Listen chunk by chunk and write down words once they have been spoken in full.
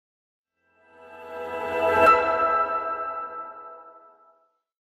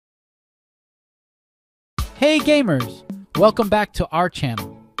Hey gamers, welcome back to our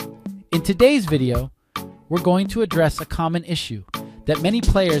channel. In today's video, we're going to address a common issue that many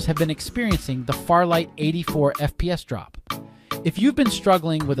players have been experiencing, the Farlight 84 FPS drop. If you've been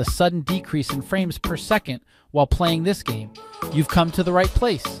struggling with a sudden decrease in frames per second while playing this game, you've come to the right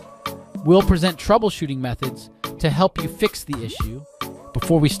place. We'll present troubleshooting methods to help you fix the issue.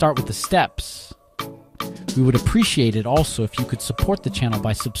 Before we start with the steps, we would appreciate it also if you could support the channel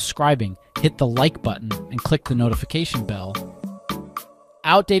by subscribing, hit the like button, and click the notification bell.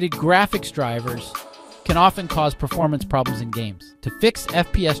 Outdated graphics drivers can often cause performance problems in games. To fix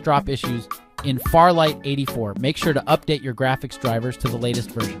FPS drop issues in Farlight 84, make sure to update your graphics drivers to the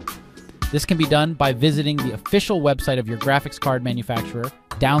latest version. This can be done by visiting the official website of your graphics card manufacturer,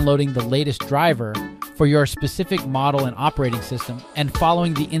 downloading the latest driver for your specific model and operating system, and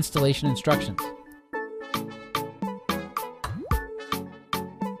following the installation instructions.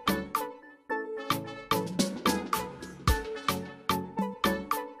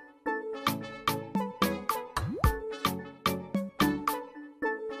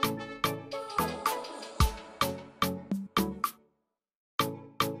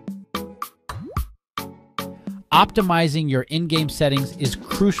 Optimizing your in-game settings is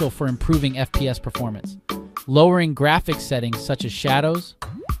crucial for improving FPS performance. Lowering graphics settings such as shadows,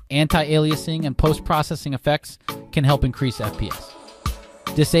 anti-aliasing, and post-processing effects can help increase FPS.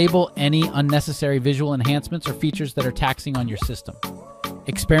 Disable any unnecessary visual enhancements or features that are taxing on your system.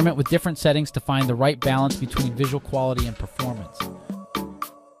 Experiment with different settings to find the right balance between visual quality and performance.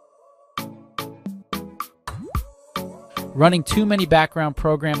 Running too many background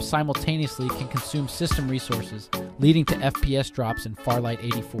programs simultaneously can consume system resources, leading to FPS drops in Farlight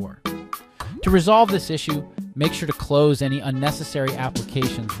 84. To resolve this issue, make sure to close any unnecessary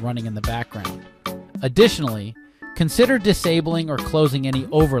applications running in the background. Additionally, consider disabling or closing any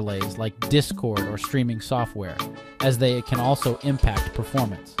overlays like Discord or streaming software, as they can also impact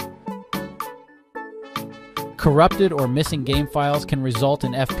performance. Corrupted or missing game files can result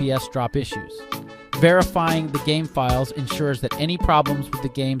in FPS drop issues. Verifying the game files ensures that any problems with the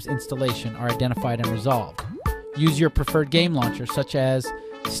game's installation are identified and resolved. Use your preferred game launcher, such as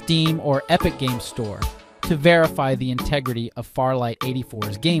Steam or Epic Games Store, to verify the integrity of Farlight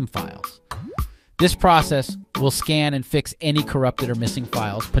 84's game files. This process will scan and fix any corrupted or missing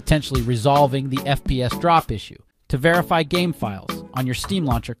files, potentially resolving the FPS drop issue. To verify game files, on your Steam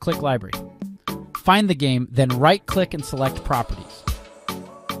launcher, click Library. Find the game, then right-click and select Properties.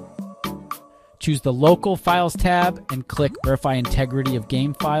 Choose the Local Files tab and click Verify Integrity of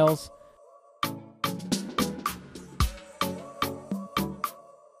Game Files.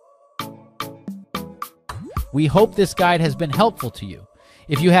 We hope this guide has been helpful to you.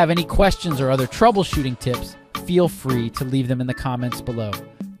 If you have any questions or other troubleshooting tips, feel free to leave them in the comments below.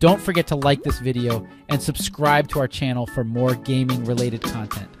 Don't forget to like this video and subscribe to our channel for more gaming-related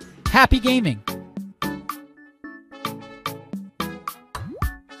content. Happy gaming!